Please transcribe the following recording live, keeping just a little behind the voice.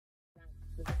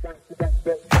Let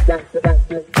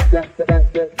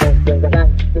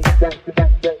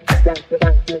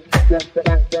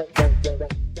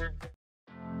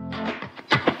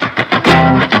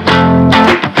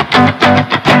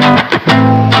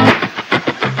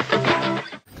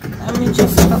me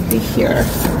just copy here.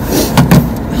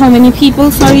 How many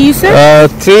people, sorry, you said?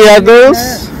 3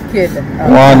 adults,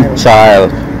 1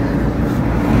 child.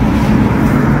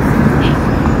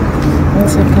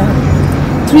 What's it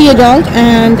 3 adults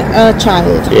and a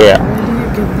child. Yeah.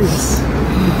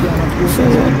 So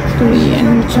 3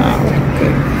 and a child.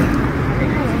 Okay.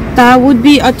 That would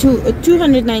be a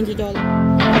 $290.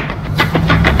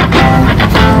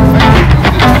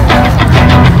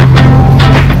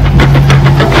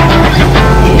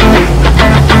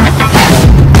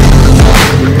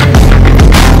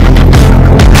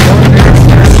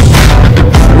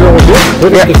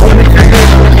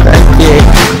 Yeah.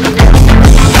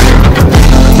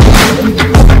 Thank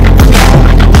you.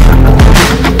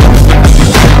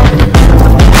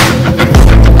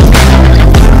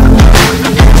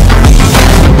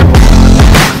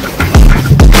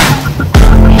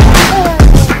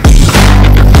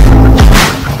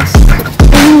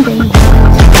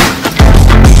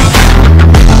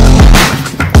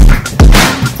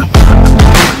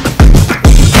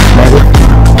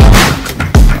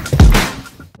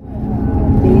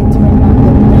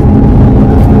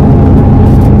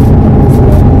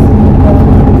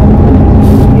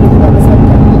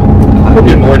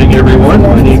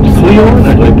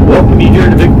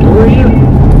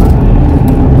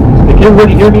 Can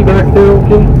everybody hear me back there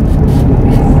okay?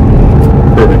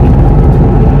 Perfect.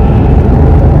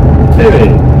 Hey,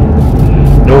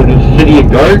 known as City of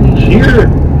Gardens here,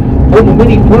 home of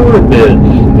many flower beds,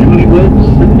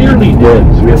 newlyweds and nearly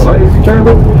deads. We have a high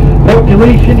retirement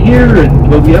population here, and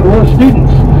we have a lot of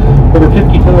students, over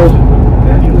 50,000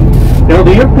 annually. Now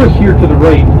the Empress here to the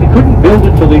right, they couldn't build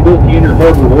it till they built the inner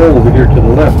harbor wall over here to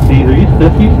the left. See,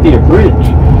 this used to be a bridge,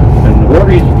 and the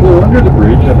water used to flow under the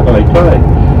bridge at high tide,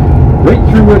 right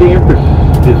through where the Empress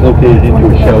is located into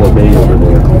a shallow bay over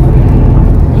there.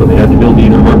 So they had to build the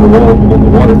inner harbor wall, pull the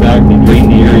water back, they drained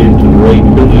the area to the right,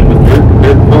 filled it with dirt,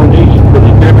 prepared the foundation for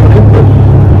the Fairmont Empress.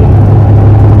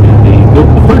 And they built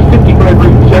the first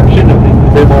 55-room section of the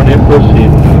Fairmont Empress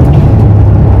in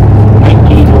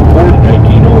 1904 to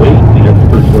 1908. They had the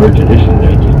first large edition in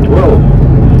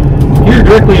 1912. Here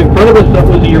directly in front of us, that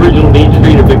was the original Main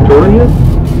Street of Victoria.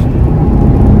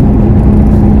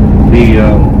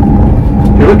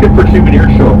 If you're looking for souvenir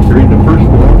shops, they're in the first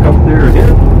block up there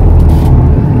ahead.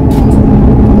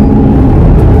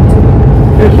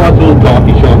 There's lots of little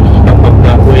coffee shops and stuff up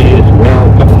that way as well.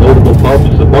 A couple notable pubs,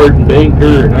 the Bard and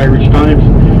Banker and Irish Times.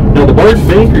 Now the Bard and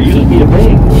Banker used to be a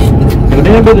bank. And a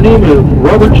man by the name of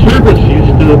Robert Service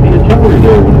used to be a teller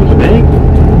there when it was a bank.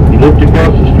 He lived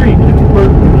across the street in the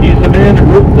apartment. He's the man who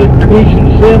wrote the Creation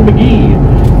of Sam McGee,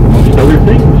 amongst other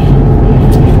things.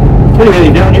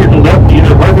 Anyway, down here to the left, the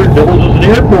inner harbor doubles as an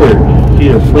airport. See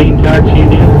a plane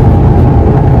taxiing in.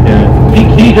 And peak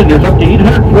season, there's up to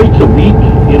 800 flights a week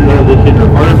in and out of this inner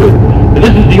harbor. And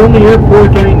this is the only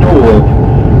airport I know of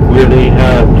where they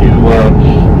have to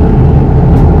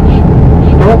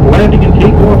stop landing and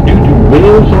take off due to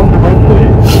whales on the runway.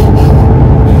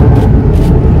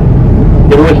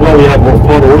 Every once in a while we have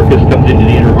Port Orcas comes into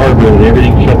the inner harbor and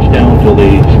everything shuts down until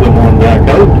they swim on back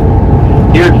out.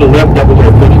 Here to the left, that was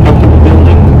our first customs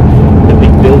building. The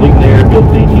big building there,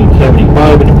 built in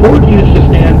 1875. And the port used to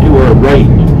stand to our right.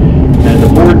 And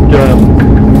the port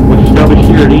was established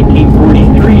here in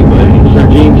 1843 by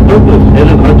Sir James Douglas, head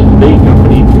of the Hudson's Bay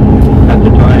Company at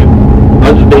the time.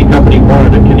 Hudson's Bay Company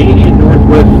wanted a Canadian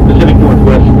Pacific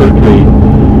Northwest fur trade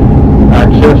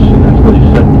access, and that's why they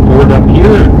set the port up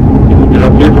here. They moved it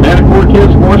up here from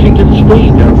Anacortes, Washington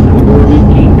State, after the War of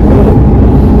 1812.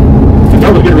 That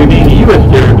was going to remain a U.S.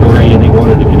 territory, and they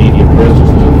wanted a Canadian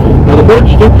presence. Now the port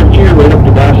stood from here right up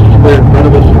to Bastion Square in front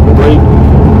of us on the right.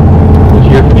 It was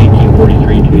here from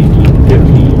 1843 to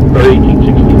 1850, or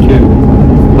 1862,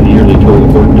 when the year they tore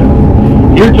the port down.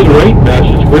 Here to the right,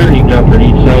 Bastion Square, named after an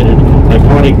eight-sided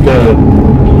iconic gun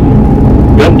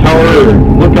tower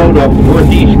lookout off the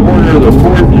northeast corner of the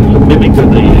port. It's a mimic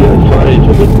of the size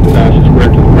of the Bastion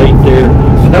Square to the right there.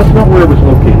 And that's not where it was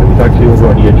located. It was actually over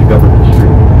on the edge of Government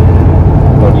Street.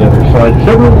 On the other side,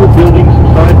 several little buildings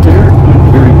inside there, including the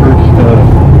very first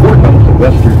courthouse of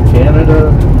Western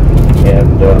Canada,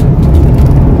 and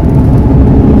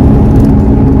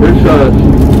there's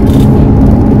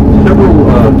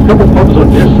couple pubs on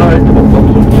this side, couple pubs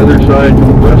on the other side,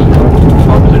 couple restaurants,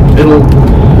 pubs in the middle.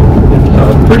 It's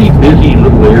a pretty busy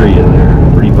little area there,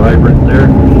 pretty vibrant there.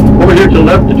 Over here to the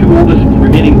left, the two oldest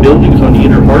remaining buildings on the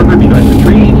inner harbor behind the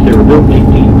trees. They were built in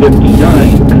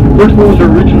 1859. First one was our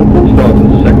original post office,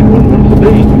 the second one was the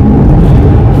bay.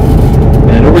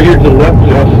 And over here to the left,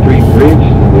 Joss Street Bridge.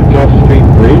 The Joss Street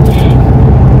Bridge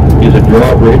is a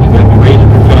drawbridge that we raise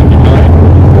from time to time.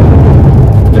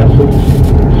 Vessels,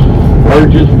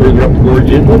 barges further up the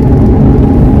gorge inlet.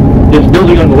 This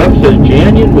building on the left says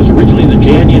Janyan, was originally the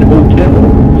Janyan Hotel.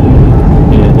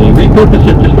 And they repurposed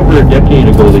it just over a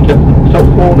decade ago. They kept the south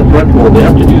wall and the front wall. They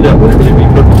have to do that whenever they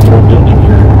repurpose the whole building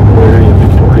here in the area of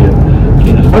Victoria.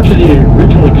 And as much of the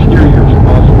original exterior as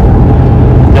possible.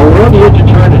 Now we're on the edge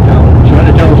of Chinatown.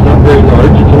 Chinatown is not very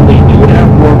large. It's only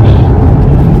 2.5 blocks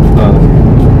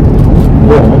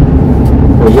long,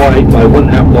 or wide by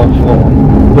 1.5 blocks long.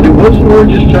 But it was the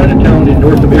largest Chinatown in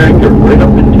North America right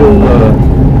up until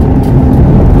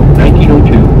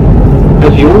 1902.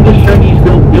 Has the oldest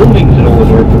Chinese-built buildings in all of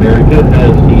North America.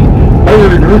 Has the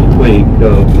fire and earthquake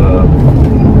of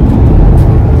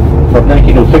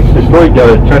 1906 destroyed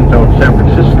Chinatown, San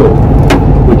Francisco,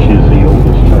 which is the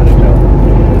oldest Chinatown.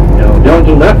 Now down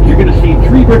to the left, you're going to see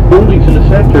 3 brick buildings in the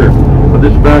center of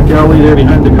this back alley there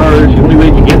behind the cars. The only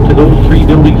way to get to those 3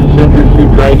 buildings in the center is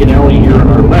through Dragon Alley here on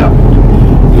our left.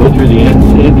 Go through the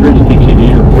entrance, takes you to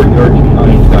your courtyards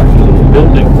behind back to those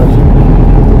buildings. There's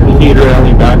Theater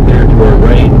Alley back there to our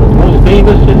right. The most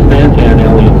famous is Fantan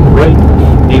Alley on the right,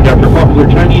 named after a popular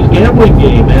Chinese gambling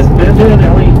game. And Fantan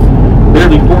Alley,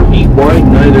 barely 4 feet wide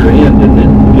in either end. And then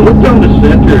if you look down the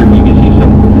center, you can see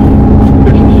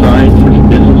there's some signs, there's some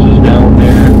businesses down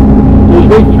there. It goes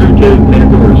right through to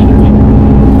Pandora Street.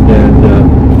 And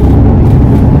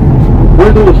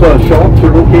where those shops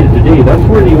are located today, that's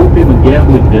where the opium and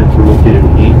gambling dens were located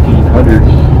in the 1800s.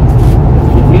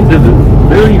 Into the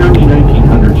very early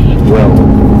 1900s as well.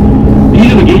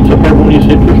 These are the gates of harmonious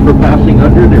interest for passing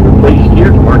under. They were placed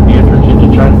here to mark the entrance into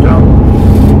Chinatown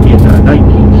in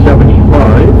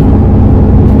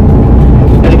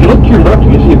 1975. And if you look to your left,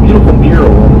 you can see a beautiful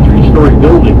mural on a 3-story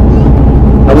building.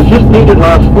 That was just painted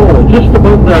last fall. Just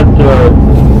above that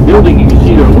building, you can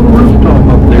see a little rooftop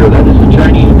up there. That is the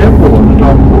Chinese temple on the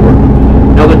top floor.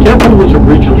 Now the temple was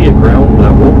originally at ground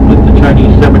level with the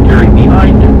Chinese cemetery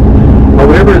behind it.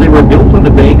 However, they were built on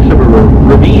the banks of a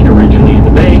ravine originally, and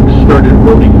the banks started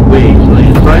eroding away, so they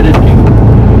decided to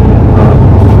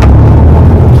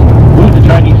move the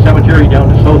Chinese cemetery down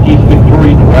to southeast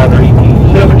Victoria in the latter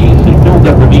 1870s. They filled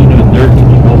that ravine with dirt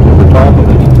and built over top of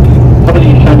it. Some of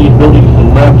these Chinese buildings to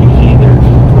the left, you see there's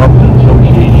clubs and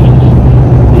associations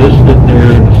listed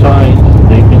there, and the signs.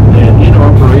 They've been in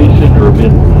operation or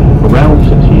been around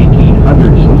since the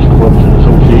 1800s, those clubs and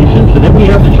associations. And then we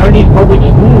have the Chinese public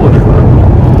school on our left.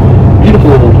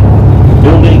 Beautiful old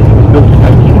building. It was built in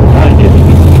 1909 to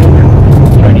educate the children of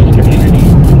the Chinese community.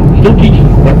 Still teaching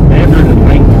Mandarin and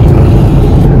language.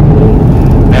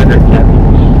 Mandarin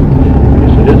Cantonese.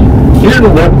 Yes, it is. Here to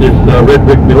the left, this red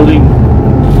brick building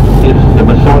is the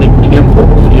Masonic Temple.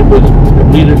 It was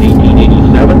completed in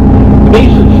 1887. The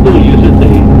Masons still use it.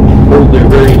 They hold their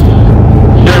various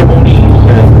ceremonies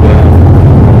and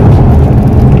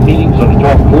meetings on the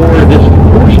top floor. This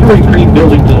 4-story cream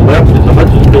building to the left is a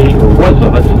Hudson's Bay, or was a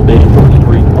Hudson's Bay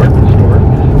 4-story department store,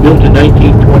 built in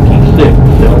 1926.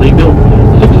 Now they built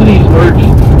 6 of these large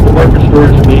department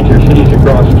stores in major cities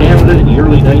across Canada in the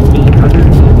early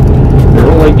 1900s. They're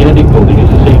all identical. They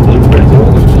use the same blueprint. They all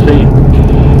look the same.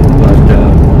 But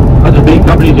Hudson's Bay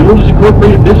Company is the oldest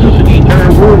incorporated business in the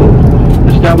entire world,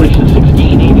 established in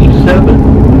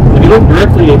 1687. If you look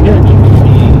directly ahead, you can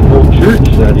see the old church,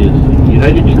 that is the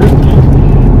United Church,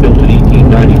 built in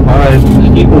 1895. The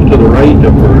steeple to the right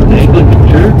of an Anglican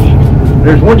church.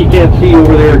 There's one you can't see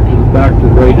over there to the back to the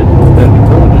right is the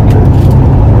Metropolitan Church.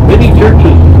 Many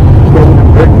churches, stone and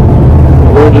brick,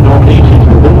 all denominations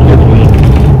were built here between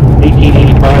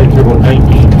 1885 to about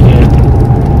 1910.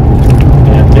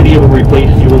 And many of them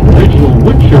replaced the old original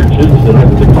wood churches that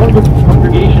either the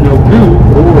congregation outgrew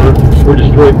or were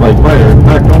destroyed by fire. In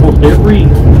fact, almost every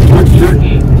wood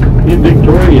church in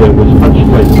Victoria was touched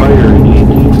by fire in the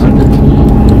 1800s.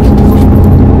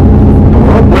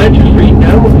 We're on Blanchard Street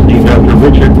now. It's named after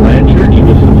Richard Blanchard. He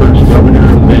was the first governor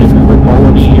of the Vancouver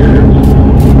colony here.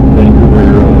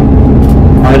 Vancouver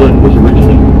Island was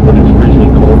originally what it was originally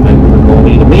called, Vancouver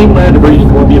colony. The mainland of British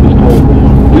Columbia was called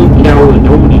New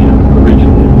Caledonia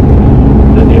originally.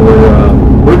 Then they were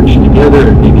working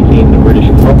together and they became the British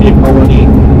Columbia colony.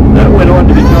 That went on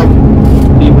to become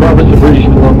the province of British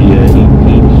Columbia in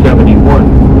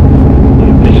 1871.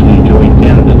 They officially joined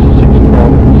Canada's 6th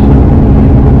province.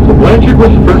 So Blanchard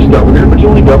was the first governor, but he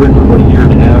only governed for about a year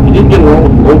and a half. He didn't get along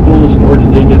with the locals, nor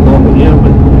did they get along with him.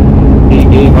 And he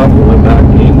gave up and went back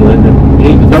to England, and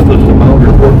James Douglas, the founder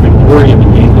of Fort Victoria,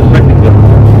 became the second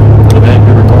governor of the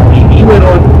Vancouver colony. He went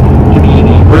on to be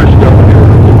the first governor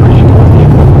of the British Columbia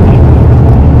Company,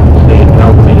 staying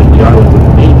amalgamated the island with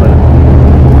the mainland.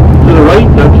 To the right,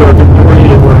 that's our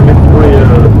Victoria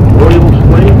Royals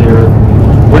play. They're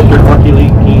Western Hockey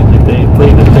League team. They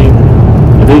play the same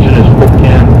division as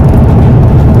Spokane,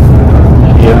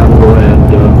 Seattle, and Portland.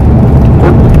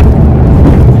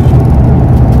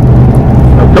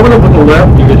 Now, coming up on the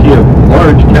left, you can see a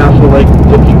large castle-like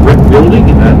looking brick building,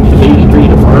 and that's the Bay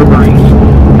Street of Armories,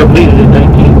 completed in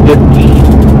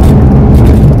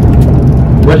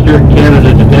 1915. Western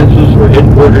Canada defenses were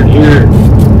headquartered here in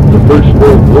the First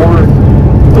World War,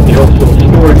 but they also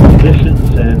stored munitions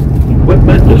and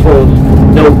equipment, as well as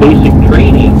held basic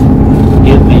training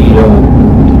in the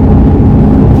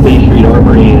Bay Street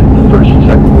Armory in the First and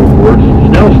Second World Wars.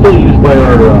 It's now still used by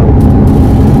our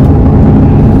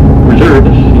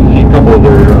reservists. You can see a couple of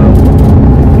their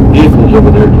vehicles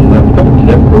over there to the left, a couple of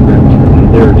cadet programs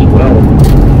are there as well.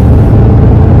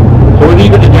 So we're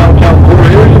leaving the downtown core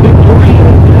area of Victoria,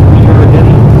 and we are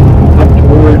heading up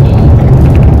towards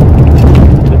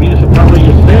the municipality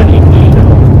of Sandy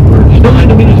now. We're still in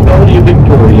the municipality of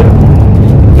Victoria.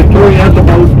 Victoria has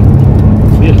about,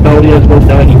 municipality has about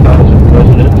 90,000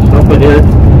 residents. Up ahead,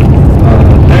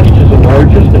 Sandwich is the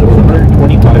largest at about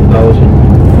 125,000.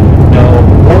 Now,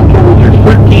 all total, there's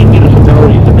 13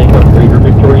 municipalities that make up Greater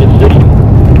Victoria City.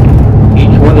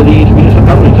 Each one of these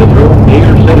municipalities has their own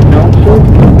mayor, set of council,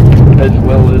 as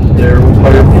well as their own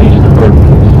fire police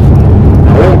departments.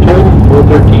 Now, all total, all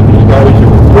 13 municipalities,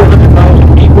 there were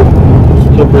 400,000 people.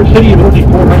 So for a city of only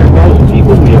 400,000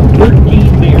 people, we have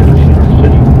 13 mayors in our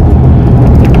city.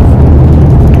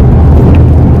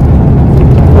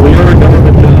 Well, we are a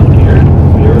government town here.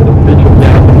 We are the provincial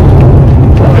capital.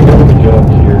 A lot of government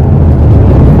jobs here.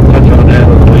 Touch on that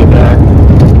on the way back.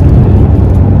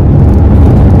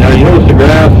 Now you notice the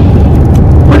grass,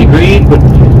 pretty green, but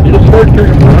it'll start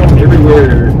turning brown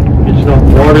everywhere. It's not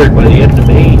watered by the end of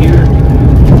May here,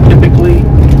 typically.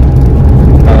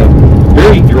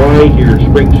 Very dry here,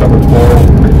 spring, summer, fall.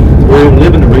 We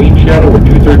live in the rain shadow. We're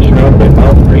 2/3 surrounded by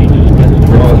mountain ranges, tends to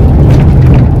draw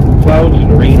clouds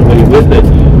and rain away with it,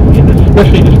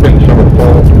 especially in the spring, summer,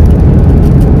 fall.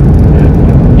 And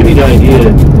give you an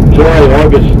idea, July,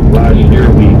 August last year,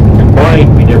 we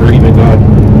combined, we never even got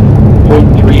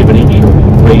 0.3 of an inch of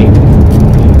rain.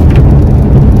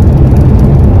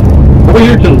 Over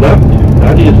here to the left,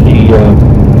 that is the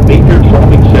Major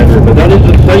Shopping Center, but that is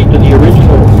the site of the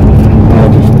original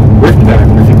brick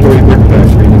factory, Victoria Brick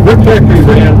Factory. The brick factory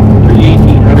ran through the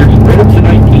 1800s, right up to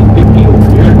 1950 over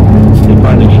here. They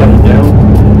finally shut it down.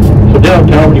 So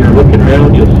downtown, when you're looking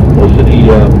around, most of the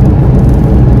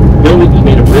buildings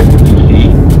made of brick that you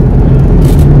see.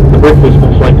 The brick was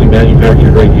most likely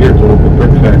manufactured right here at the local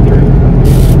brick factory.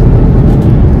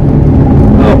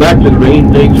 Back to the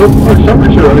rain thing. So our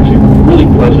summers are actually really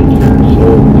pleasant here.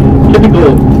 So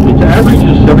typical, its average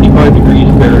is 75 degrees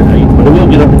Fahrenheit, but it will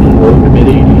get up into the low to mid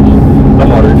 80s, the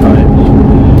hotter times.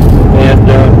 And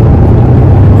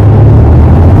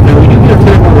now we do get a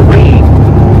fair amount of rain.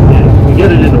 And we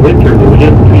get it in the winter, but we get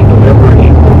between November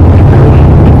and April, barely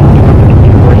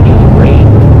 4 inches of rain.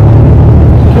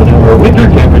 So now our winter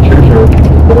temperatures are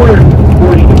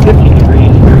 40 to 50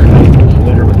 degrees Fahrenheit this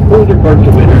winter, but the colder parts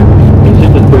of winter, it's in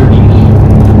the 30s,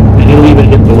 and it'll even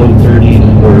hit the low 30s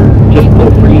or just below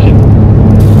freezing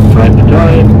time to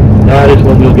time. That is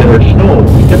when we'll get our snow.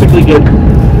 We typically get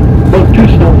about 2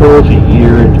 snowfalls a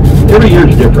year, and every year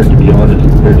is different, to be honest.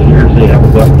 There's years they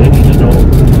haven't got any snow.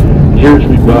 Years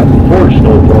we've got 4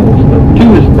 snowfalls, but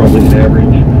 2 is probably an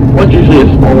average. One's usually a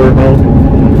smaller amount,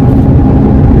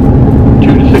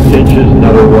 2 to 6 inches,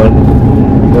 another one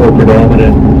more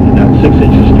predominant, and that's 6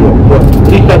 inches to a foot. At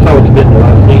least that's how it's been the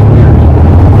last 8 years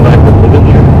when I've been living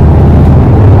here.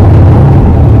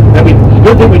 I mean, it's a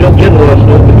good thing we don't get a lot of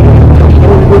snow because we don't have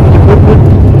snow removal equipment,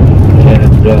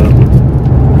 and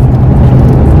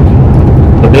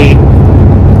the main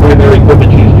primary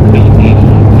equipment used to clean these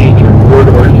nature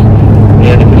corridors,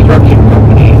 and the construction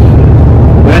companies,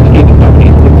 landscaping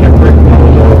companies put temporary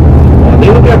plows on. They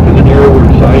look after the narrower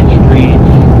side streets,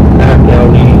 back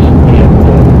alleys, and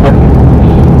parking lots.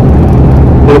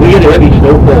 But if we get a heavy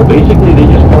snowfall, basically they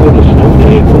just call it a snow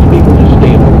day, and most people just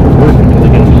stay home from work until they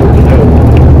get it sorted out.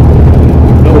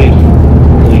 Nobody's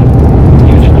really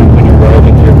used to when you're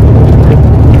driving here for the most part,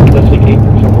 unless they came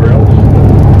from somewhere else.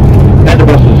 And the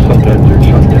buses sometimes are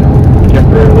shut down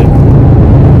temporarily.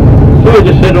 So I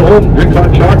just sit at home, drink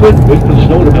hot chocolate, wait for the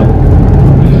snow to melt.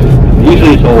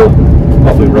 Usually it's all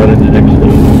probably running the next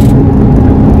day.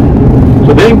 So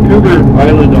The Vancouver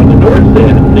Island on the north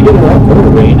end, they get a lot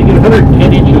more rain. They get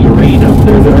 110 inches of rain up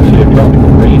there. They're actually a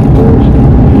tropical rainforest.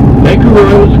 Vancouver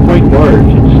Island is quite large.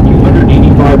 It's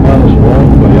 285 miles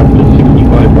long by up to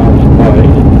 65 miles wide.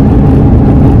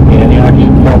 And the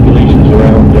actual population is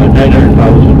around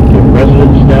 900,000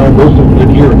 residents now. Most of them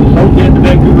live here in the south end of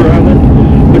Vancouver Island,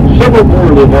 but several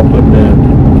more live up on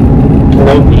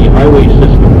along the highway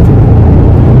system.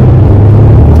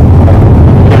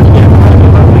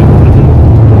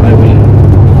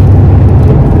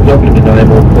 Up into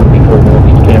Nanaimo, Port Control,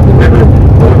 Northeast Campbell River,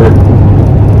 over.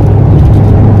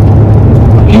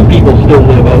 A few people still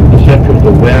live out in the central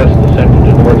to west, the central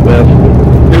to northwest,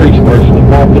 very sparsely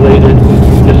populated,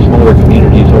 just smaller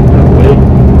communities out that way.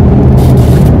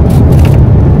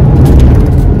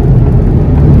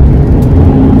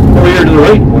 Over here to the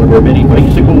right, one of our many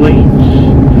bicycle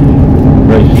lanes.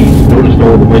 I see, noticed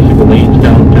all the bicycle lanes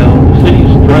downtown. The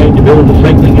city's trying to build a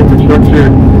cycling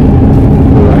infrastructure.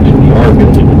 Well, actually, are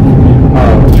building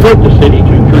throughout the city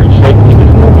to encourage cycling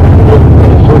as well as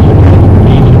a source of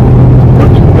transportation.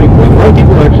 Works quite well. A lot of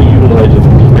people actually utilize it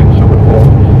in spring, summer, fall.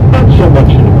 Not so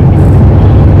much in the winter.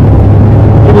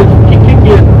 You can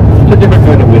get, it's a different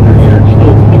kind of winter here. It's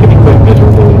still, it can be quite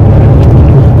miserable in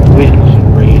winds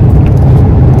and rain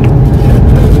and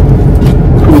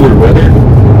cooler weather.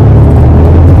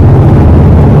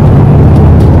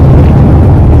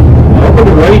 Up on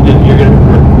the right is you're going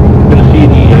to see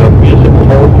the municipal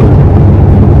hall for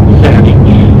Saturday.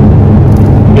 You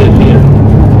guys see a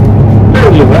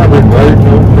fairly elaborate garden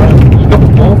out front. There's a couple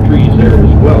palm trees there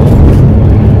as well.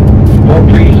 Palm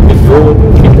trees have been growing,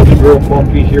 people have been growing palm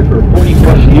trees here for 40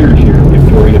 plus years here in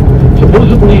Victoria.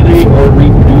 Supposedly they are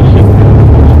reproducing.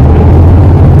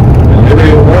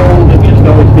 Now all the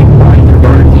municipalities take pride in their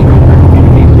gardens throughout their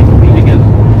communities. They compete against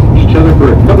each other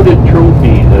for a coveted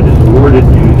trophy that is awarded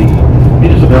to the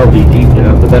municipality deemed to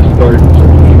have the best gardens of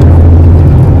the year.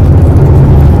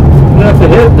 And up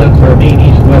ahead, that's our main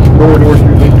east-west corridor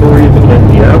through Victoria,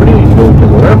 Mackenzie Avenue. You go to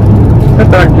the left, and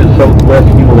back to the southwest,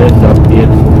 you will end up in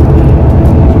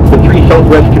the three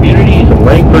southwest communities of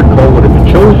Langford, Colwood, and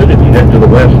Chosen. If you head to the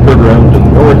west, turn around to the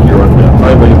north, you're on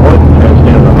Highway 1,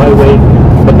 Canada Highway.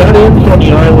 But that ends on the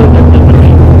island of the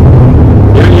night.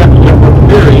 There you have to jump on the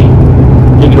ferry,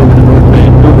 take it over to North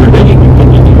Vancouver, then you can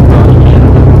continue across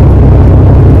Canada.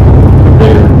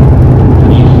 There,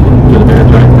 east to the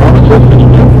Maritime Provinces, and you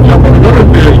jump on another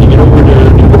ferry to get over to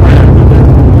the land, and then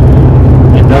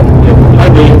end up in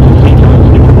Highway into St. John's,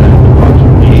 Newfoundland,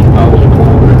 approximately 8,000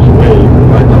 kilometers away,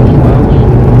 5,000 miles.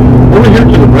 Over here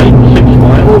to the right, 6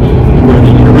 miles, is where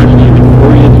the University of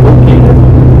Victoria is located.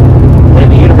 And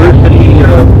the university,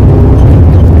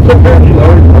 it's a fairly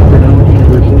large, renowned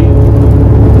university.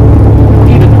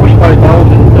 Even 25,000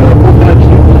 full-time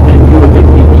students and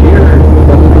each year.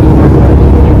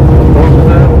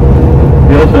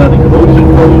 We also have the Camosun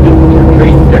College, which are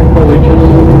trade tech colleges,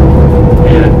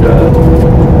 and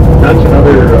that's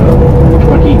another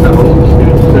 20,000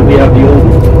 students. And we have the old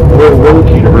Royal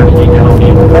Roads University down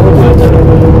in Colwood,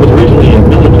 was originally a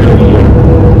military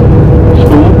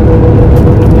school,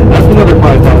 and that's another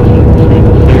 5,000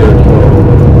 students there. So,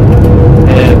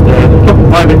 and a couple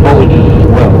private colleges as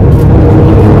well.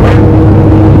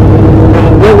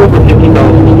 Well over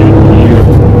 50,000 students a year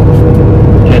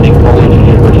attending college and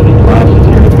university classes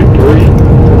here in Victoria.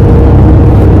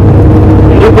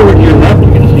 You look over to your left,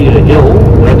 you're going to see a hill.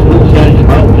 That's Little Sandy's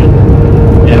Mountain.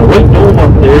 And a white dome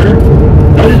up there,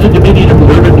 that is a Dominion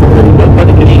Observatory built by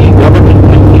the Canadian government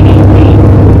in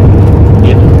 1918.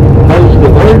 It housed the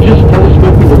largest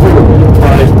telescope in the world for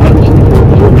 5 months before it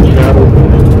was overshadowed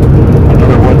by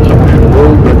another one somewhere in the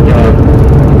world. But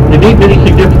they made many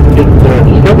significant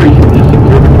discoveries from this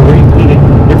observatory, including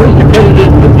they're most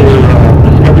accredited with their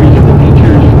discoveries of the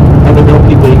features of the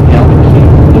Milky Way galaxy.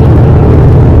 This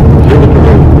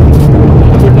observatory,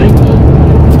 other things.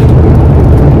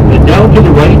 And down to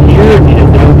the right here, if you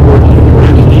head down towards the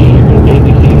university, you're going to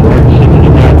mainly see large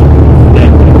sinhalavlogs.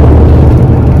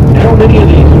 Now many of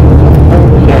these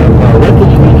homes have rental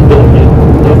suites built in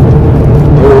them,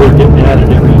 or getting added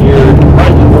every year. It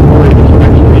provides a little more of this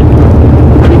extra income.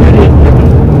 Pretty good income.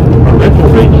 Our rental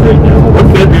rates right now, one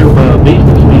bedroom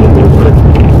basement suite will go for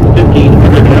 $1,500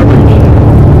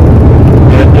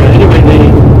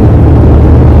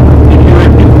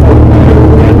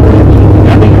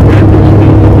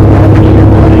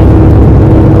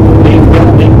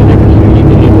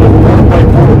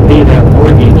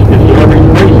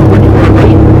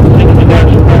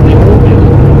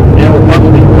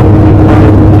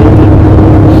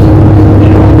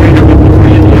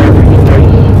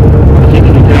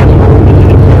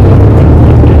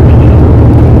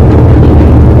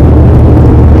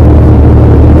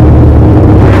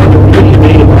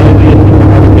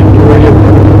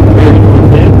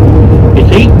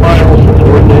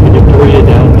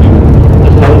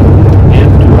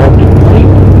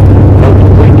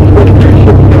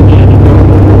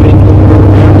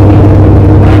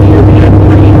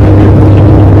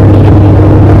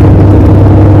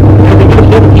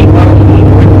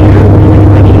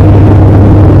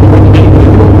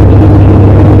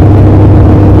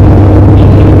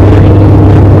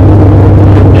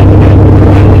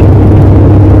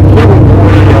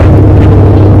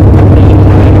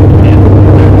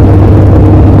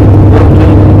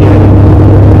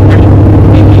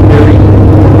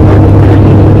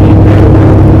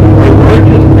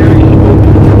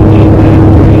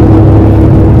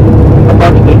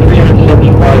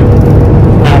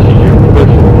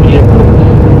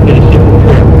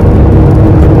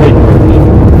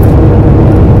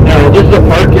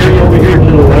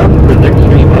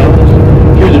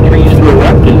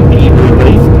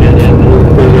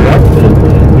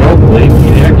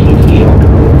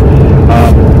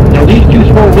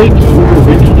 lakes were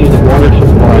originally the water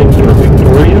supply for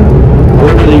Victoria.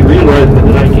 However, they realized in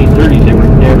the 1930s they were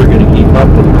never going to keep up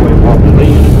with the growing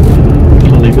population.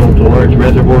 So they built a large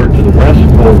reservoir to the west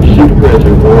called Sioux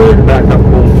Reservoir to back up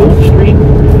Old Gold Street.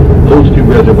 Those two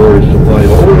reservoirs supply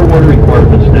all their water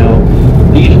requirements now.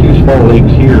 These two small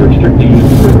lakes here are strictly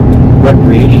used for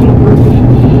recreational purposes.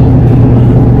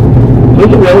 So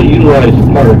it's a well-utilized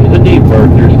park. It's a day park.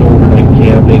 There's no overnight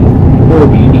camping, 4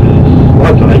 beaches,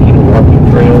 lots of hiking and walking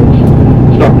trails,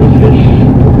 stocked with fish,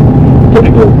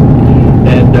 typical.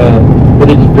 And but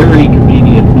it's very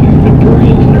convenient to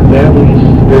Victorians and their families.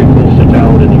 It's very close to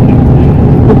town, and you can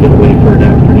book it away for an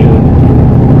afternoon.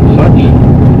 Such.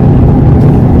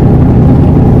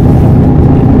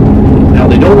 Now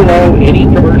they don't allow any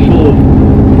commercial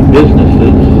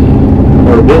businesses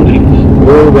or buildings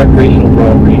or recreational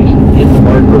properties in the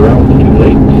park around the two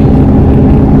lakes.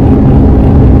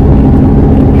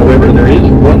 However, there is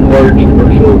one large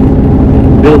commercial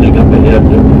building up ahead.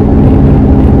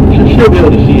 You should still be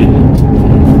able to see it.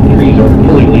 The trees aren't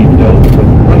fully leafed out. But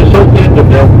on the south end of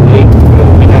that lake,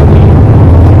 we have the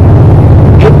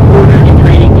headquarters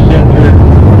training center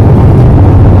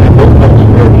and boat house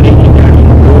for Canadian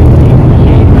National Growing Team. You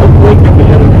see out lake up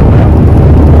ahead of the map.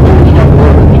 Oh, it's not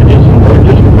large. It is the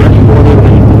largest freshwater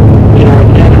lake in our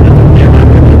Canada that never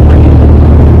ever freezes.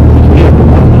 We have the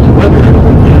warmest weather in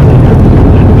our Canada here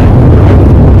in Vancouver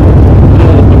Island. So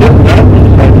we got that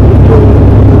inside of the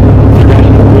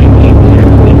national growing teams here,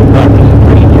 so they can practice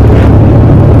pretty year round.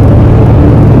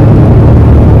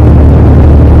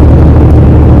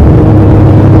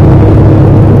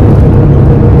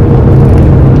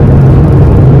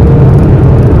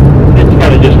 It's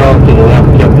kind of just off to the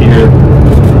left up here.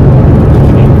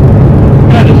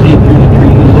 Kind of see through the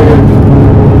trees there.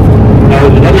 Now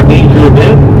there's another major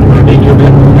event, that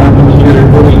happens here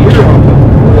every year off of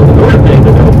the north end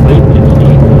of Elk Lake. It's the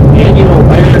annual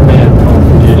Ironman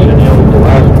competition held the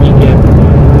last weekend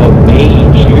of May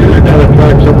each year. That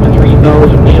attracts up to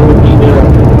 3,000 male and female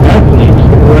athletes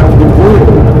from around the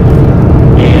world.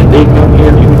 And they come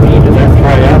here to compete in that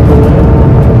triathlon.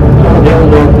 It's all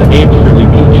held off the Amsterley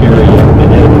Beach area up in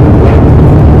Edmonton.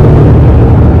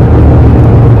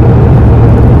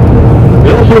 We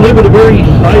also live in a very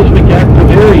seismic active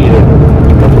area.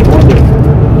 Up on the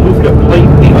Luca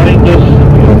Plate behind us,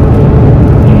 we have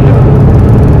the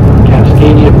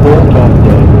Cascadia Fault on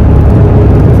the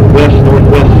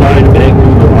west-northwest side of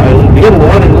Vancouver Island. We get a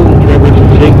lot of little tremors and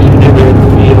shakes you never ever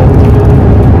feel.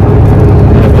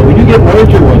 But we do get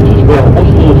larger ones as well. Most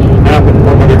of those happen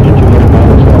 100 to 200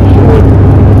 miles offshore.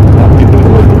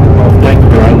 Off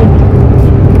Vancouver Island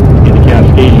in the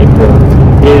Cascadia Fault.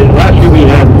 And last year we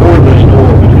had 4 that I know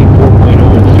of, between 4.0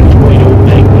 and 6.0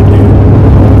 magnitude.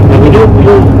 And we don't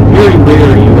feel very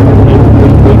rare you have a little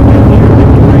earthquake down here in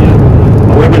Victoria.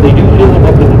 However, they do feel them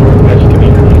up in the northwest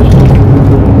communities.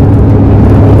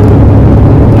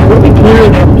 Now, it won't be clear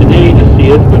enough today to see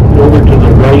it, but over to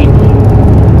the right,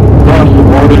 across the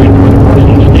water in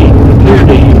northwestern state, the clear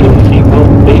day you can see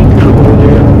Mount Baker over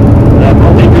there. That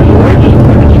Mount Baker is the largest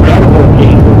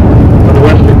stratovolcano on the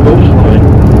western coastline.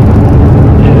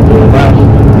 And last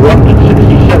erupted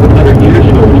 6,700 years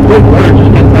ago. It's quite large.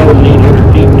 It's 10,800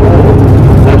 feet tall.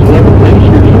 That's 11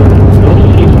 glaciers on it. You also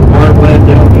see some farmland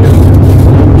down here.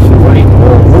 To the right,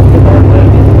 most of the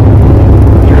farmland.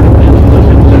 Here in the peninsula,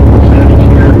 in central Sandwich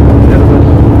here, ahead of us.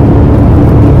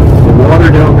 The water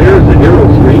down there is the Arrow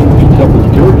Strait. Meets up with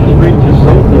George Strait just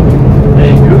south of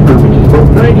Vancouver, which is about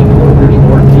 90 kilometers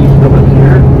northeast of us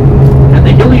here. And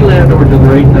the hilly land over to the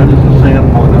right, that is the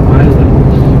Sinhala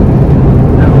Islands.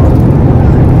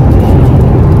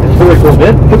 Historical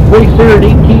event took place there in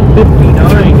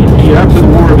 1859. You see, after the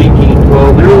War of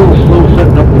 1812, they're a little slow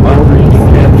setting up the boundaries between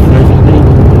Canada and the United States.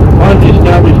 Finally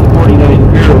established the 49th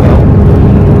parallel,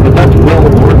 but that's well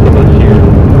north of us here.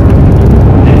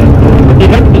 And but they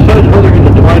haven't decided how they're going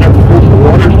to divide up the coastal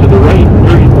waters to the right.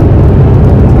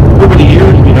 Over the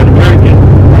years, we had American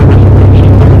farmers and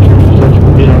sheep ranchers and such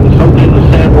put in on the south end of the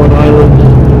San Juan Islands,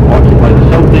 occupy the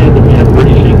south end, and we had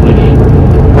British English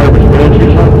farmers and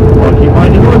ranchers occupy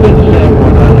the north end of San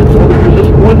Juan Island. So there was this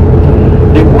one,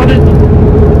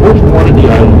 both wanted the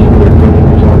islands for their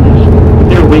countries on this, but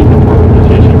they're waiting for a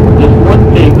position. This one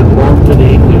pig that belonged to the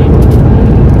English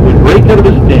would break out of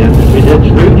his den and we'd head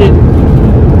straight in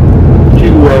to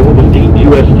what was deemed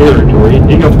U.S. territory and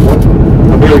dig up one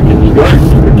American's garden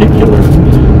in particular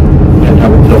and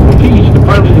have himself a feast. And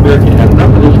finally the American had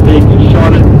enough of this pig, he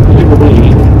shot it, presumably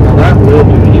he, well that led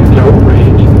to a huge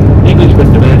outrage. Englishmen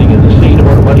demanding an insane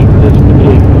amount of money for this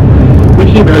pig,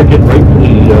 which the American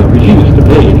rightfully refused to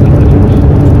pay because it was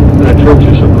an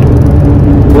atrocious amount.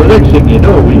 Well, the next thing you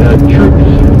know, we had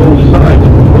troops both sides,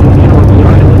 you know, on the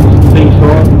islands, face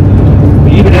off.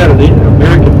 We even had an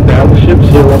American battleship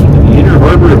sail up to the inner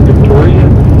harbor of Victoria,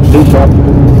 face off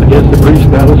against the British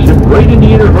battleship right in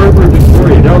the inner harbor of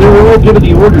Victoria. Now, they were all given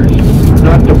the orders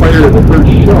not to fire the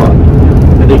first shot,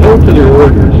 and they held to their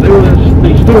orders.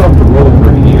 They stood off for well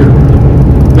over a year.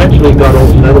 Eventually got all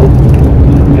settled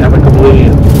amicably,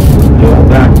 and they all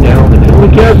backed down, and the only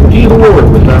casualty of the war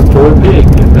was that poor pig,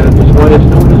 and that is why it's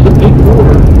known as the Pig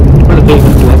War, or the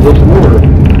famous Bloodless War,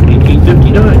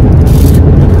 1859.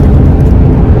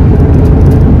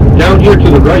 Down here to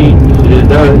the right,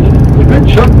 we've been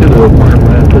chucked to the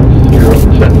farmland that's here on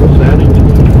the central Saanich.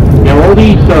 Now all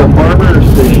these farmers,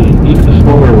 even the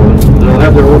smaller ones, they'll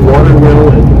have their own water well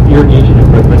and irrigation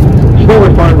equipment. Smaller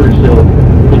farmers,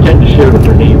 they tend to share with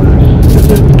their neighbors,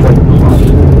 because it's quite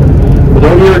costly.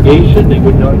 Without irrigation, they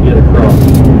would not get a crop.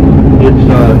 It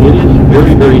is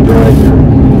very, very dry here.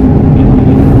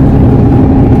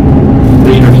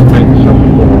 Rain or spring, some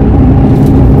fall.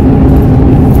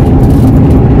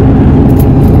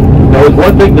 That was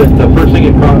one thing that the first thing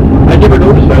it caught. I never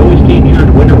noticed. I always came here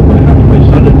in winter when my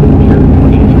son had been here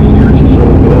 23 years or so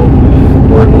ago,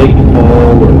 or in late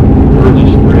fall or early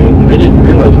spring. I didn't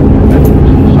realize how wet it was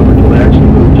in the summer until I actually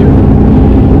moved here.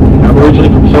 I'm originally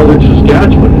from southern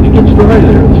Saskatchewan, and it gets dry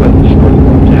there. It's like just north of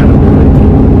Montana right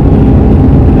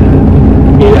now.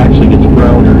 And it actually gets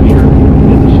browner here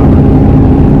in the summer.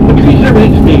 The trees,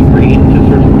 everything stay green because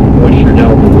there's moisture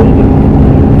down below them.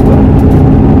 But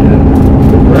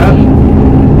the grass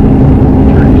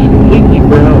turns completely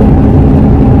brown.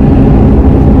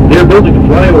 They're building a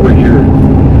flyover here,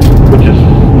 which is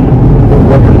a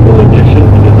wonderful addition,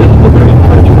 because this is a very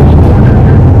treacherous corner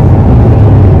here.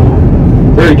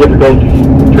 Very difficult to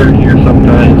turn here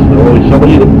sometimes. There's always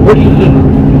somebody that pushes it,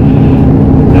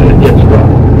 and it gets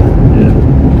rough. Yeah.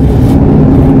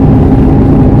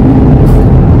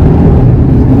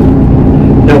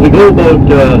 Now we go about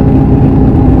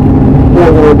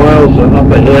 4 more miles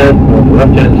up ahead on the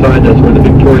left-hand side. That's where the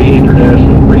Victoria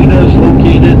International Marina is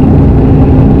located.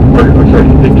 Or sorry,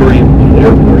 Victoria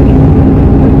Airport.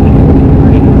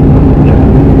 Yeah.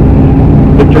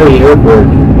 Victoria Airport.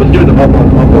 Let's do the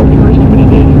Humboldt tourist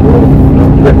community.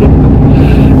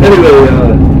 Anyway,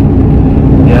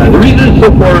 yeah, the reason it's so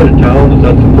far out of town is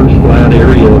that's the first flat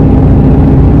area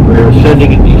where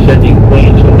ascending and descending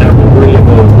planes don't have to worry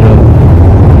about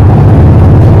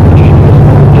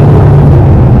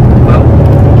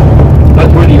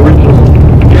that's where the original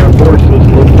Air Force was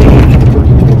located in the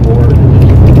First World War,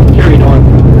 and it's carried on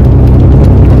from there.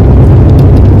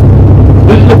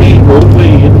 This is the main roadway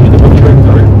into the Butchart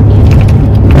Gardens.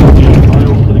 8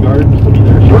 miles to the gardens will be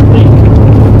there shortly.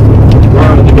 The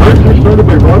gardens are started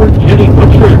by Robert and Jenny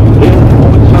Butchart, who hailed from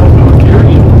Owen Sound,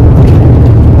 Ontario.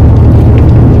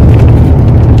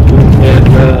 And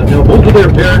now both of their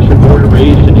parents were born and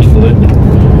raised in England, and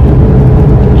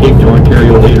came to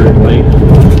Ontario later in life.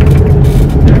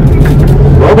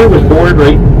 Robert was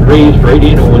raised right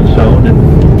in Owen Sound, and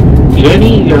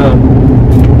Jenny,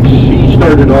 she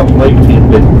started off life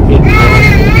in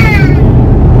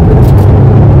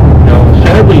Now,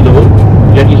 sadly though,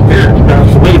 Jenny's parents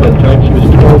passed away by the time she was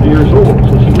 12 years old,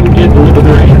 so she moved in to live with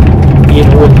her aunt in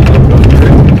Owen Sound,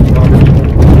 Ontario, Robert's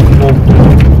hometown.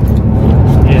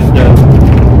 And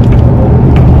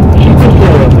she was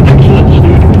an excellent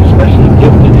student, especially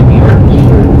gifted in the arts.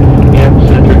 Her aunt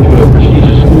sent her to a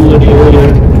prestigious school in the area.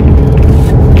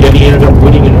 Jenny ended up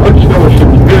winning an art scholarship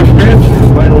to Paris, France in her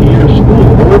final year of school.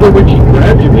 However, when she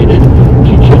graduated,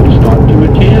 she chose not to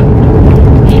attend.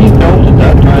 She felt at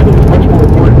that time it was much more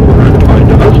important for her to find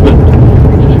a husband.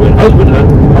 She went husband and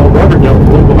found Robert down at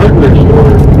the local hardware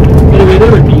store. Anyway, they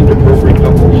were deemed appropriate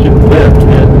couples soon met,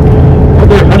 and on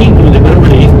their honeymoon, they went over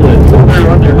to England. While they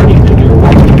were on their honeymoon, they were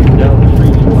walking down the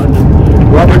streets of London.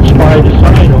 Robert spied a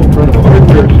sign out front of a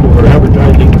hardware store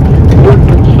advertising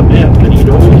Portland cement, and he'd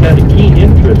always had a keen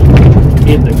interest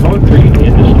in the concrete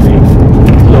industry.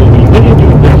 So he went in to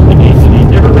investigate, and he'd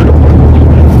never heard of Portland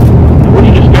cement. And what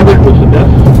he discovered was the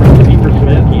best recipe for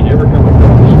cement he'd ever come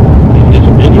across, in his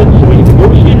opinion. So he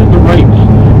negotiated the rights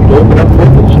to open up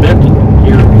Portland cement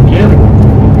here in Canada.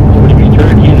 So when he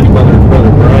returned, he and his brother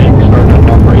Brian started up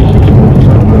operations in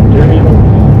South Ontario.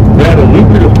 They had a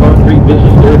lucrative concrete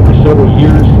business there for several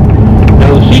years.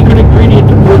 Now the secret ingredient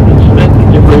to Portland cement that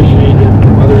differentiated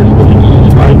from others was to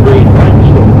use high-grade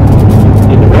limestone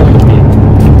in the recipe.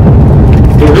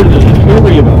 They heard of the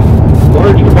discovery of a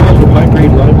large deposit of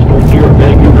high-grade limestone here on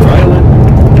Vancouver Island.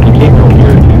 They came out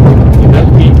here to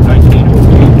investigate in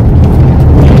 1908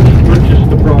 and purchased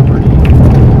the property.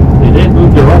 They then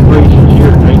moved their operations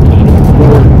here in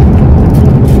 1904.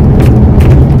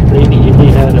 They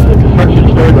had construction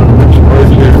started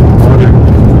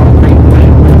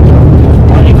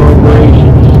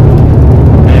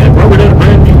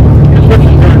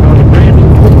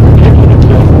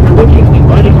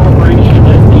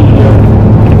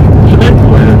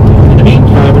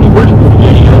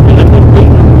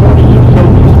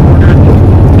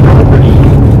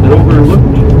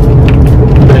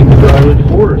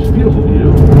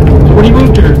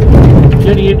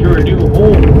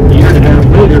home a year and a half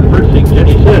later, the first thing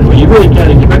Jenny said, well, you really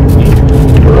can't expect me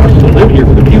for us to live here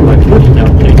with a view like this now,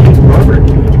 can you, Robert?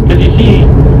 Because you see,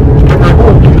 from our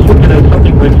home, she was looking at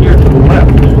something right here to the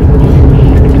left.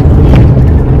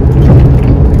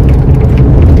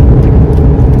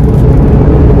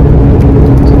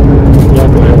 Yeah,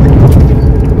 go ahead.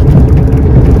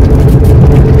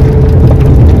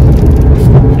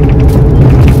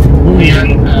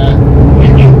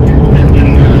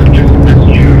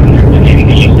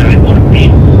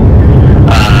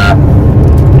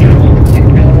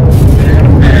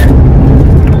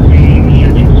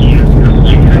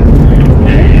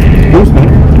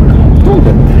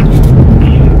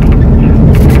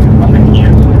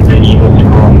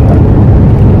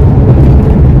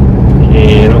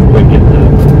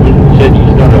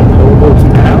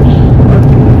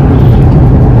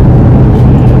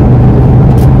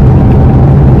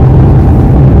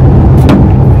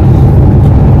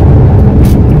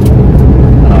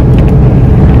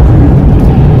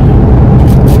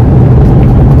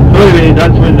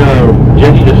 That's when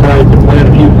Jenny decided to plant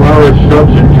a few flowers,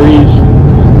 shrubs, and trees.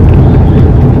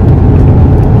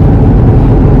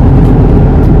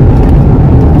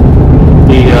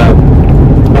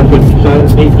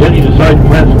 That's what Jenny decided to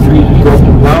plant some trees, and shrubs,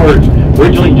 and flowers,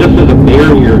 originally just as a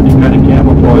barrier to kind of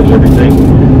camouflage everything.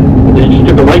 And then she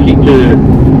took a liking to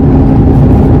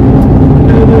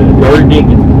gardening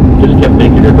and just kept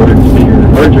making her gardens bigger,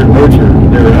 larger and larger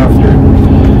thereafter.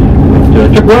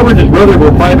 It took Robert and his brother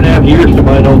about 5.5 years to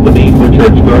mine out the main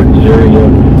Butchart Gardens area,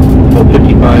 about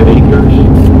 55 acres.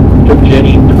 It took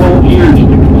Jenny 12 years to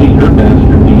complete her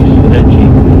masterpiece, and then she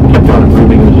kept on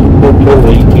improving. It was about total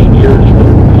 18 years to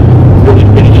really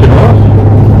finish it off.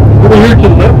 Over here to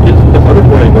the left, this is the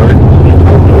butterfly gardens. It's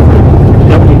held over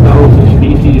 70,000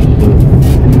 species of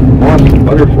awesome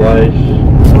butterflies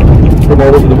from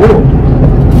all over the world.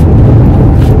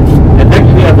 And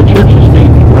next we have the Church Estate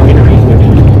Winery, which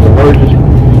is the largest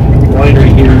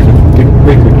winery here in the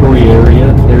Great Victoria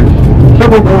area. There's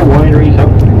several more wineries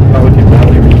up in Pelican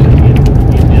Valley recently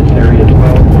in this area as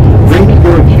well. Grapes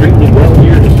grow extremely well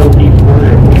here in the southeast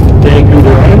corner of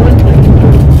Vancouver Island.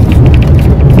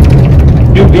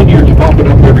 New vineyards popping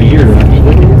up every year,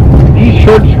 actually. These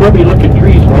short, scrubby-looking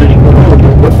trees lining the road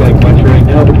don't look like much right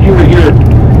now, but if you were here a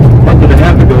month and a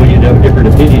half ago, you'd have a different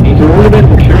opinion. These are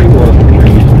ornamental cherry blossom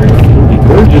trees. They're absolutely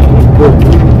gorgeous with full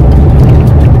bloom.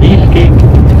 These came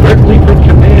directly from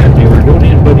Japan. They were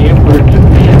donated by the Emperor of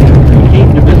Japan. He came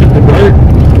to visit the garden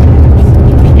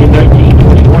in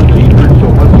 1921 that he heard so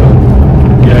much of.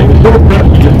 Yeah, he was so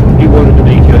impressed he wanted to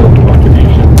make a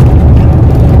contribution.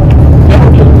 Now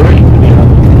to the right, we have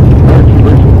large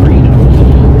commercial greenhouses.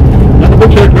 Now the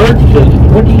Butchart Gardens has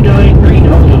 29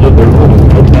 greenhouses of their own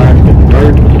out back in the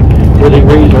gardens where they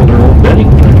raise all their own bedding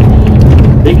plants.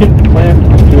 They can plant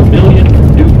up to 1 million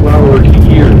new flowers a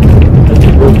year as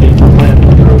they rotate the plants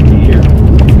throughout the year.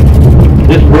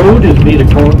 This road is made of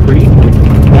concrete with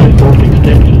asphalt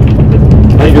extensions with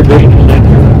lighter grade cement.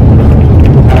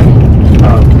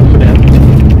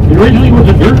 It originally was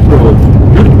a dirt road.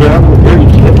 Dirt gravel, very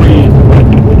slippery in the wet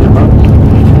winter months.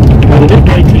 By the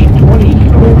mid-1920s,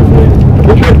 however, the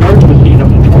Butchart Gardens was seeing up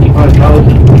to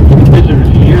 25,000 visitors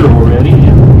a year already.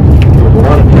 There was a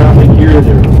lot of traffic here.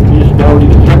 The municipality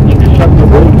was threatening to shut the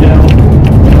road down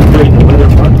during the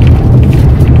winter months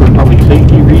for public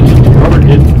safety reasons. Robert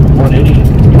didn't want any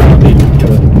traffic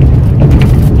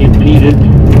impeded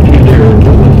to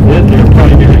their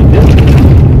primary business.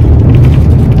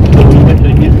 So we went to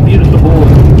the municipal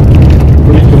and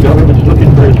provincial governments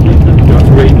looking for assistance to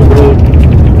upgrade the road,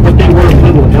 but they were of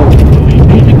little help. So he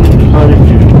basically decided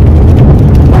to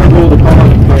forego the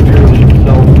cost primarily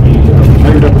himself. He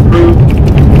hired up a crew.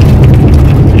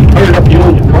 He fired up the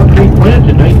old concrete plant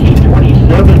in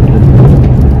 1927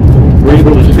 and were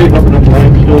able to scrape up enough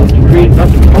limestone to create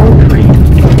enough concrete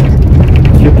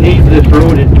to pave this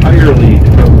road entirely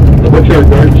from the Butchart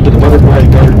Gardens to the Butterfly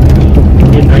Gardens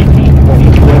in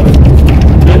 1927.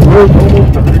 This road's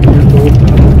almost 100 years old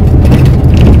now.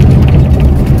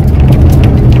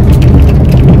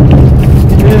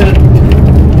 And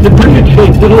it's in pretty good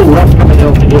shape. It's a little rough coming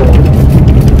down the hill,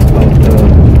 but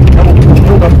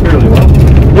held up fairly well.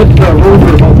 This road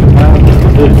we're about to pass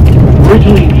is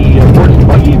originally the horse and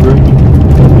buggy route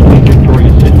between Victoria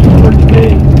City and Brentwood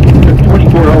Bay. It took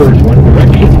 24 hours one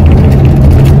direction.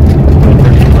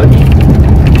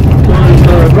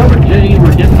 So as Robert and Jenny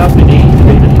were getting up in age,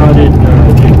 they decided to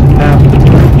pass the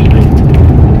torch.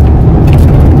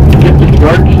 They gifted the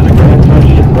gardens to the grandson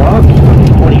Ian Ross on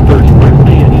his 21st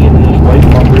birthday, and he and his wife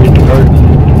operated the gardens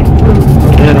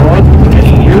from then on for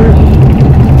many years.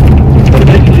 But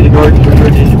eventually the gardens were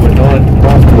turned into a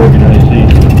non-profit organization.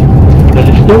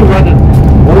 still running,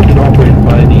 owned and operated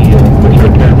by the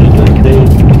Butchart family to this day.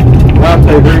 Last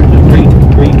I heard, the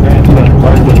great-grandson of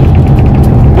Martha's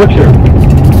Butchart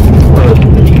was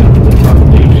the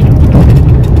foundation.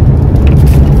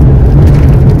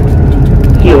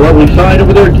 See a lovely sign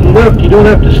over there to the left. You don't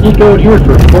have to sneak out here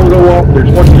for a photo op.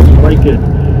 There's one just like it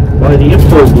by the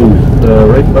info booth,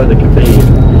 right by the cafe,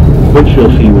 which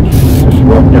you'll see when you just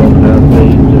walk down the pathway.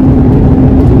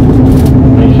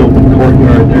 Nice open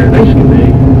courtyard there, nice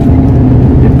cafe,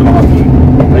 good coffee,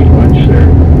 nice lunch there.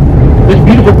 This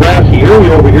beautiful grassy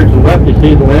area over here to the left, they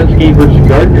say the landscapers and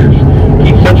gardeners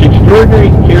keep such extraordinary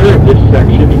care of this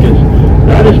section because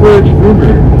that is where it's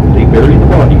rumored they bury the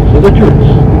bodies of the troops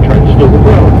who tried to steal the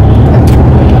flowers.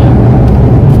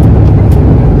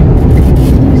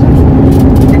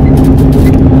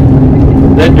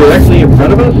 Then directly in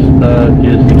front of us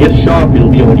is the gift shop. It'll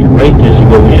be on your right as you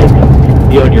go in, it'll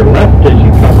be on your left as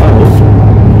you come out.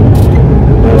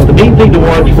 The main thing to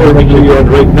watch for, make sure you're on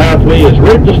the right pathway, is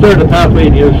right at the start of the pathway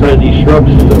on the other side of these shrubs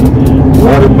is a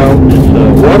water fountain. It's a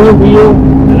water wheel,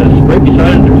 and right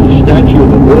beside it there's a statue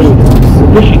of a boy with a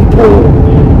fishing pole.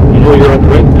 You know you're on the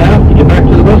right path to get back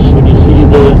to the bus when you see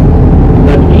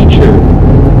that feature.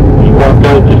 You walk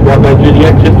out, just walk out through the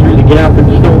exit, through the gap in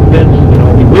the stone fence, and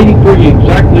I'll be waiting for you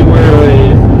exactly where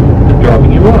I'm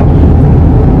dropping you off.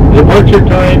 The departure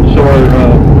times are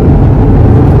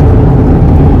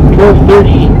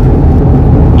 12:30,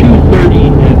 2:30,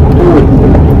 and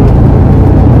 4:30.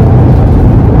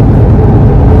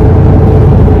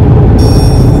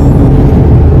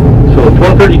 So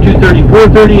 12:30, 2:30,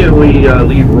 4:30, and we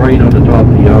leave right on the top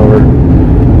of the hour.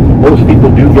 Most people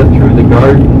do get through the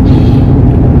gardens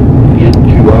in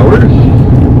 2 hours.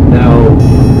 Now,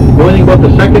 the only thing about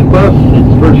the second bus,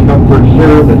 it's first come, first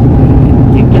serve, and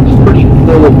it gets pretty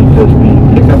full because we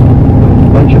pick up a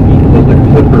bunch of people at the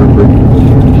Clipper Bridge.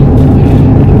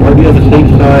 You want to be on the safe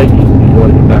side, you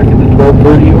want to come back in the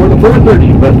 12:30 or the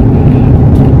 4:30, but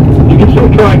you can still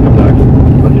try and come back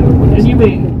on the other one. And you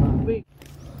may.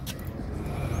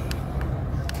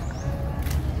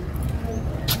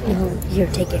 No, here,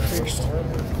 take it first.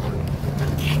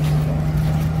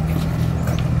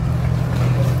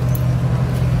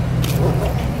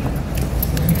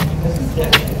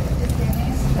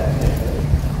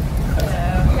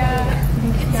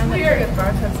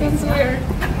 Seems weird.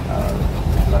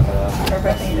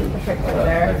 Everything is perfect over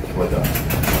there.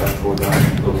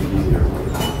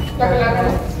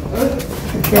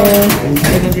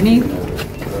 Okay, underneath.